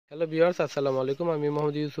Hello viewers, আসসালামু আলাইকুম। আমি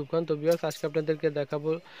মোহাম্মদ ইউসুফ খান। তো ভিউয়ার্স, আজকে আপনাদেরকে দেখাবো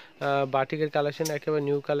বাটিকের কালেকশন, একেবারে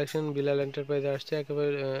নিউ কালেকশন বিলাল এন্টারপ্রাইজে আসছে, একেবারে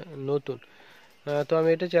নতুন। তো আমি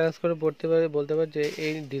এটা চ্যালেঞ্জ করে বলতে পারি যে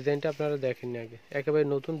এই ডিজাইনটা আপনারা দেখেননি আগে, একেবারে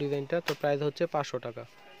নতুন ডিজাইনটা। তো প্রাইস হচ্ছে 500 টাকা।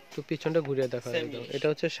 তো পিছনটা ঘুরিয়ে দেখা যাবে, এটা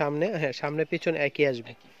হচ্ছে সামনে, হ্যাঁ সামনে পিছন একই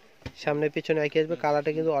আসবে, সামনে পিছনে একই আসবে।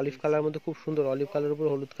 কালারটা কিন্তু অলিভ কালার মধ্যে খুব সুন্দর, অলিভ কালারের উপর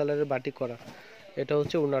হলুদ কালারের বাটিক করা। এটা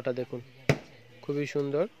হচ্ছে ওড়নাটা, দেখুন খুবই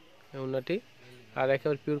সুন্দর ওড়নাটি। আর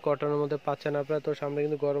একেবারে পিওর কটনের মধ্যে পাচ্ছেন আপনারা। তো সামনে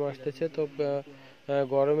কিন্তু গরম আসতেছে, তো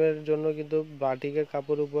গরমের জন্য কিন্তু বাটিকের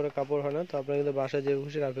কাপড় উপরে কাপড় হয় না, তো আপনারা কিন্তু বাসায় যে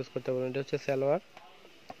খুশি রাফ ইউজ করতে পারেন। এটা হচ্ছে সালোয়ার,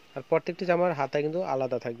 আর প্রত্যেকটি জামার হাতা কিন্তু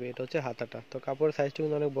আলাদা থাকবে। এটা হচ্ছে হাতাটা। তো কাপড়ের সাইজটা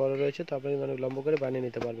কিন্তু অনেক বড় রয়েছে, তো আপনারা কিন্তু অনেক লম্বা করে বানিয়ে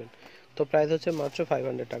নিতে পারবেন। তো প্রাইস হচ্ছে মাত্র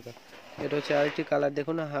 500 টাকা। এটা হচ্ছে আরেকটি কালার,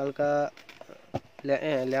 দেখুন হালকা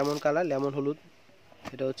লেমন কালার, লেমন হলুদ।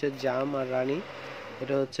 এটা হচ্ছে জাম আর রানী।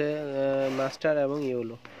 এটা হচ্ছে মাস্টার এবং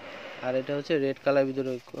ইয়েলো। আর এটা হচ্ছে রেড কালার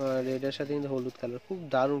ভিতরে, রেডের সাথে কিন্তু হলুদ কালার, খুব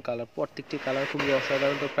দারুণ কালার, প্রত্যেকটি কালার খুবই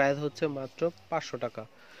অসাধারণ। তো প্রাইস হচ্ছে মাত্র 500 টাকা।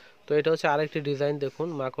 তো এটা হচ্ছে আরেকটি ডিজাইন, দেখুন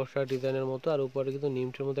মাকড়সা ডিজাইনের মতো, আর উপরে কিন্তু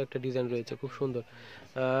নিমটের মতো একটা ডিজাইন রয়েছে, খুব সুন্দর।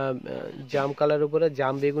 জাম কালার উপরে,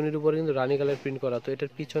 জাম বেগুনির উপরে কিন্তু রানী কালার প্রিন্ট করা। তো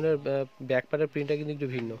এটার পিছনের ব্যাক পার্টের প্রিন্টটা কিন্তু একটু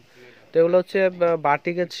ভিন্ন। তো এগুলো হচ্ছে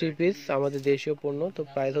বাটিকের 3 পিস, আমাদের দেশীয় পণ্য। তো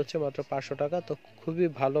প্রাইস হচ্ছে মাত্র 500 টাকা। তো খুবই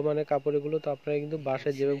ভালো মানের কাপড় এগুলো। তো আপনারা কিন্তু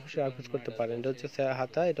বাসায় যেভাবে খুশি ইউজ করতে পারেন। এটা হচ্ছে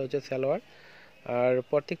হাতা, এটা হচ্ছে সালোয়ার, আর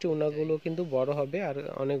প্রত্যেকটি উনাগুলো কিন্তু বড় হবে, আর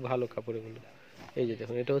অনেক ভালো কাপড় এগুলো। এই যে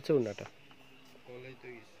দেখুন, এটা হচ্ছে উনাটা,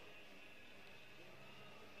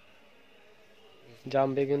 জাম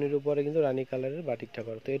বেগুনির উপরে কিন্তু রানী কালারের বাটিকটা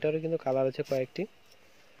করা। তো এটারও কিন্তু কালার আছে কয়েকটি।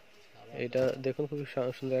 এটা দেখুন খুবই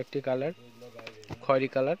সুন্দর একটি কালার,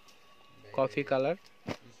 খয়েরি কালার, কফি কালার,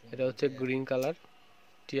 এটা হচ্ছে গ্রিন কালার,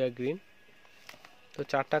 টিয়া গ্রিন। তো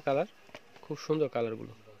 4টা কালার, খুব সুন্দর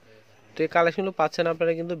কালারগুলো। তো এই কালেকশনগুলো পাচ্ছেন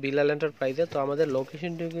আপনারা কিন্তু বিলাল এন্টারপ্রাইজে। তো আমাদের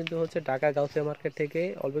লোকেশনটি কিন্তু হচ্ছে ঢাকা গাউসিয়া মার্কেট থেকে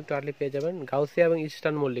অল্প একটু হাঁটলে পেয়ে যাবেন। গাউসিয়া এবং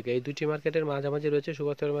ইস্টার্ন মল্লিকা, এই দুটি মার্কেটের মাঝামাঝি রয়েছে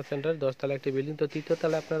সুভাষ ফার্মা সেন্টার, 10 তলা একটি বিল্ডিং। তো 3য়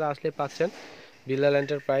তলায় আপনারা আসলে পাচ্ছেন বিলাল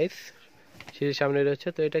এন্টারপ্রাইজ, সিঁড়ির সামনে রয়েছে।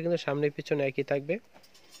 তো এটা কিন্তু সামনে পিছনে একই থাকবে,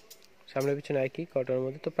 সামনে পিছনে একই কটনের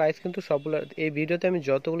মধ্যে। তো প্রাইস কিন্তু সবগুলো, এই ভিডিওতে আমি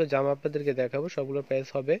যতগুলো জামা আপনাদেরকে দেখাবো সবগুলোর প্রাইস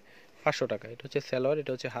হবে 500 টাকা। এটা হচ্ছে সালোয়ার,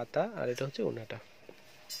 এটা হচ্ছে হাতা, আর এটা হচ্ছে ওড়নাটা।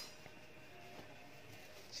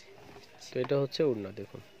 তো এটা হচ্ছে ওড়না,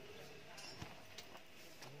 দেখুন।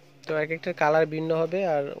 তো এক একটা কালার ভিন্ন হবে,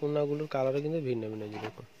 আর ওড়নাগুলোর কালারও কিন্তু ভিন্ন ভিন্ন, যে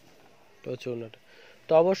দেখুন এটা হচ্ছে ওড়নাটা।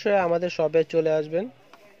 তো অবশ্যই আমাদের শপে চলে আসবেন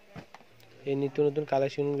এই নিত্য নতুন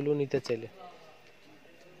কালেকশনগুলো নিতে চাইলে।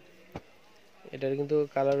 এটার কিন্তু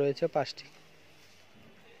কালার রয়েছে 5টি।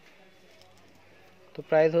 তো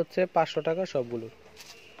প্রাইস হচ্ছে 500 টাকা সবগুলোর।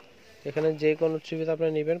 এখানে যে কোনো থ্রি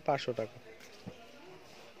আপনারা নেবেন 500 টাকা।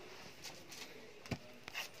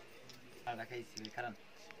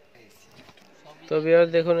 তো ভিউয়ার্স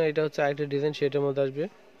দেখুন, এটা হচ্ছে আরেকটা ডিজাইন, সেটার মধ্যে আসবে,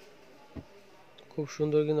 খুব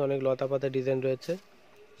সুন্দর কিন্তু অনেক লতা পাতা ডিজাইন রয়েছে।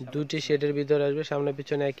 দুটি শেডের ভিতরে আসবে, সামনে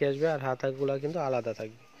পিছনে একই আসবে, আর হাতাগুলো কিন্তু আলাদা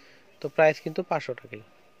থাকবে। তো প্রাইস কিন্তু 500 টাকাই।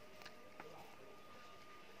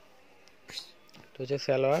 এটা হচ্ছে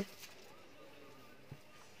সালোয়ার,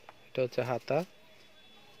 এটা হচ্ছে হাতা,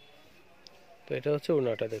 তো এটা হচ্ছে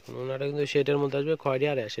ওড়নাটা। দেখুন ওড়নাটা কিন্তু শেডের মধ্যে আসবে, খয়েরি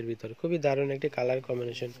আর অ্যাশের ভিতরে, খুবই দারুণ একটি কালার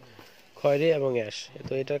কম্বিনেশন, খয়েরি এবং অ্যাশ।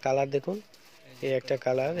 তো এটার কালার দেখুন, এই একটা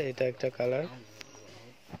কালার, এটা একটা কালার,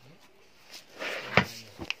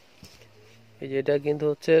 এই যে এটা কিন্তু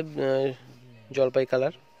হচ্ছে জলপাই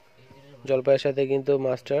কালার, জলপাইয়ের সাথে কিন্তু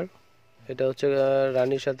মাস্টার, এটা হচ্ছে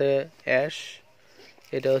রানীর সাথে অ্যাশ,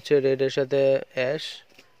 এটা হচ্ছে রেডের সাথে অ্যাশ,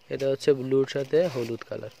 এটা হচ্ছে ব্লুর সাথে হলুদ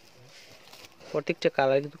কালার। প্রত্যেকটা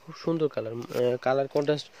কালার কিন্তু খুব সুন্দর কালার,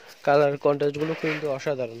 কালার কন্ট্রাস্টগুলো কিন্তু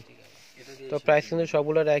অসাধারণ। তো প্রাইস কিন্তু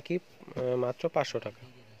সবগুলোর একই, মাত্র 500 টাকা।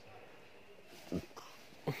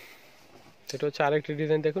 এটা হচ্ছে আরেকটি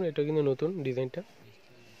ডিজাইন, দেখুন এটা কিন্তু নতুন ডিজাইনটা।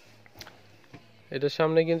 এটার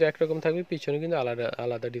সামনে কিন্তু একরকম থাকবে, পিছনে কিন্তু আলাদা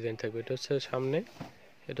আলাদা ডিজাইন থাকবে। এটা হচ্ছে সামনে,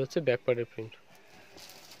 এটা হচ্ছে ব্যাক পার্টের প্রিন্ট।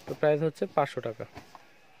 তো প্রাইস হচ্ছে 500 টাকা।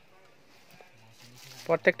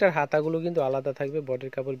 প্রত্যেকটার হাতাগুলো কিন্তু আলাদা থাকবে,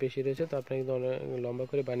 বডির কাপড় বেশি রয়েছে, তো আপনি কিন্তু অনেক লম্বা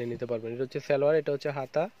করে বানিয়ে নিতে পারবেন। এটা হচ্ছে সালোয়ার, এটা হচ্ছে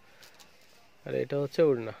হাতা, আর এটা হচ্ছে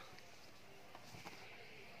ওড়না।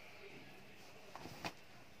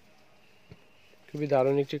 খুবই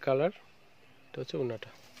দারুণ একটি কালার। এটা হচ্ছে ওড়নাটা।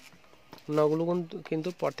 ওড়নাগুলো কিন্তু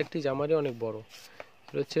প্রত্যেকটি জামারই অনেক বড়।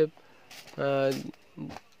 এটা হচ্ছে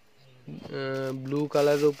ব্লু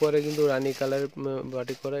কালারের উপরে কিন্তু রানী কালার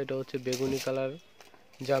বাটিক করা। এটা হচ্ছে বেগুনি কালার,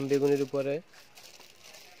 জাম বেগুনির উপরে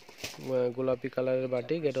গোলাপি কালারের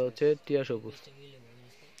বাটিক, এটা হচ্ছে টিয়া সবুজ।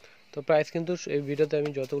 তো প্রাইস কিন্তু এই ভিডিওতে আমি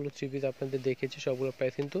যতগুলো থ্রি পিস আপনাদের দেখিয়েছি সবগুলো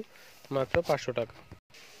প্রাইস কিন্তু মাত্র 500 টাকা।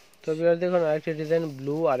 তো ভিউয়ার্স দেখুন আরেকটি ডিজাইন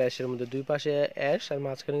ব্লু আর অ্যাশের মধ্যে, দুই পাশে অ্যাশ আর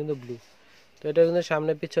মাঝখানে কিন্তু ব্লু। তো এটা কিন্তু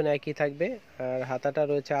সামনে পিছনে একই থাকবে, আর হাতাটা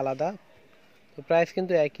রয়েছে আলাদা। তো প্রাইস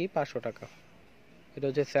কিন্তু একই, 500 টাকা। এটা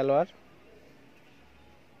হচ্ছে সালোয়ার,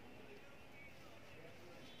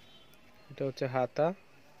 এটা হচ্ছে হাতা,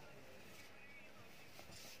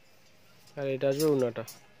 আর এটা আসবে উন্নাটা।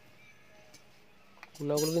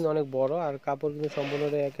 উন্নাগুলো কিন্তু অনেক বড়, আর কাপড় কিন্তু সম্পূর্ণ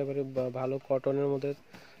একেবারে ভালো কটনের মধ্যে।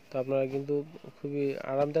 তো আপনারা কিন্তু খুবই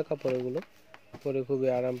আরামদায়ক কাপড়, এগুলো পরে খুবই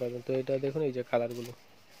আরাম পাবেন। তো এটা দেখুন, এই যে কালারগুলো,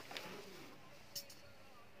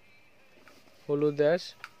 হলুদ অ্যাশ,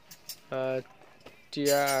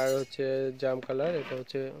 টিয়া, আর হচ্ছে জাম কালার, এটা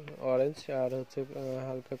হচ্ছে অরেঞ্জ, আর হচ্ছে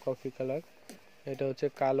হালকা কফি কালার, এটা হচ্ছে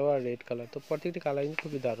কালো আর রেড কালার। তো প্রত্যেকটি কালার কিন্তু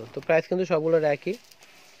খুবই দারুণ। তো প্রাইস কিন্তু সবগুলোর একই,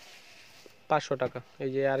 500 টাকা। এই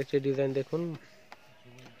যে আরেকটি ডিজাইন দেখুন,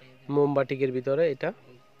 মোমবাটিকের ভিতরে, এটা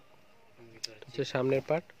হচ্ছে সামনের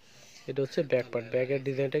পার্ট, এটা হচ্ছে ব্যাক পার্ট। ব্যাকের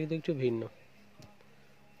ডিজাইনটা কিন্তু একটু ভিন্ন।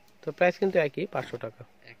 তো প্রাইস কিন্তু একই, 500 টাকা।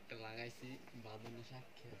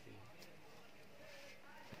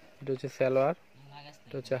 এটা হচ্ছে সালোয়ার,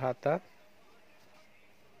 এটা হচ্ছে হাতা,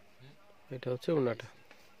 এটা হচ্ছে উন্নাটা।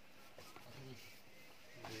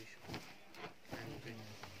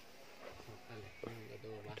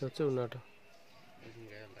 এটা হচ্ছে উন্নাটা,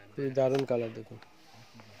 খুবই দারুণ কালার দেখুন,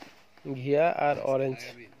 ঘিয়া আর অরেঞ্জ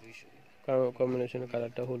কম্বিনেশনের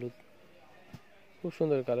কালারটা, হলুদ, খুব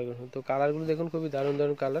সুন্দর কালার। তো কালারগুলো দেখুন, খুবই দারুণ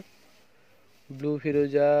দারুণ কালার, ব্লু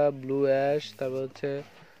ফিরোজা, ব্লু অ্যাশ, তারপর হচ্ছে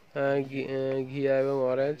ঘিয়া এবং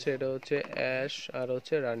অরেঞ্জ, এটা হচ্ছে অ্যাশ, আর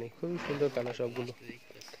হচ্ছে রানী। খুবই সুন্দর কালার সবগুলো।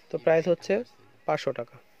 তো প্রাইস হচ্ছে 500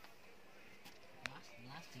 টাকা।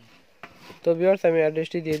 তো ভিউয়ার্স আমি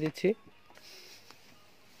অ্যাড্রেসটি দিয়ে দিচ্ছি।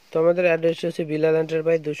 তো আমাদের অ্যাড্রেসটি হচ্ছে বিল্লাল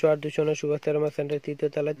এন্টারপ্রাইজ, 208 209 সুভাষ তেরমা সেন্টার, 3য়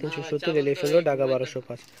তলায়, 370 এলিভেশন রোড, ঢাকা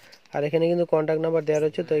 1205। আর এখানে কিন্তু কন্ট্যাক্ট নাম্বার দেওয়া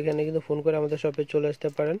রয়েছে। তো এখানে কিন্তু ফোন করে আমাদের শপে চলে আসতে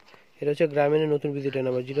পারেন। এটা হচ্ছে গ্রামীণের নতুন ভিজিটার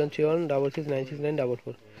নাম্বার,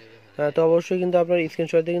 013166966944। তো অবশ্যই কিন্তু আপনার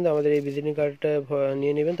স্ক্রিনশট দিয়ে কিন্তু আমাদের এই ভিজিটিং কার্ডটা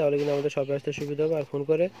নিয়ে নেবেন, তাহলে কিন্তু আমাদের শপে আসতে সুবিধা হবে। আর ফোন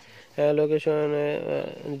করে লোকেশনে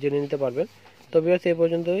জেনে নিতে পারবেন। তো ভিউয়ার্স এই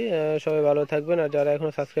পর্যন্তই, সবাই ভালো থাকবেন। আর যারা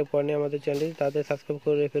এখনো সাবস্ক্রাইব করেনি আমাদের চ্যানেলটি, তাদের সাবস্ক্রাইব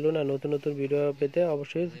করে ফেলুন। আর নতুন নতুন ভিডিও পেতে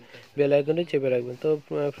অবশ্যই বেল আইকনটি চেপে রাখবেন। তো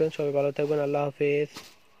ফ্রেন্ডস, সবাই ভালো থাকবেন। আল্লাহ হাফেজ।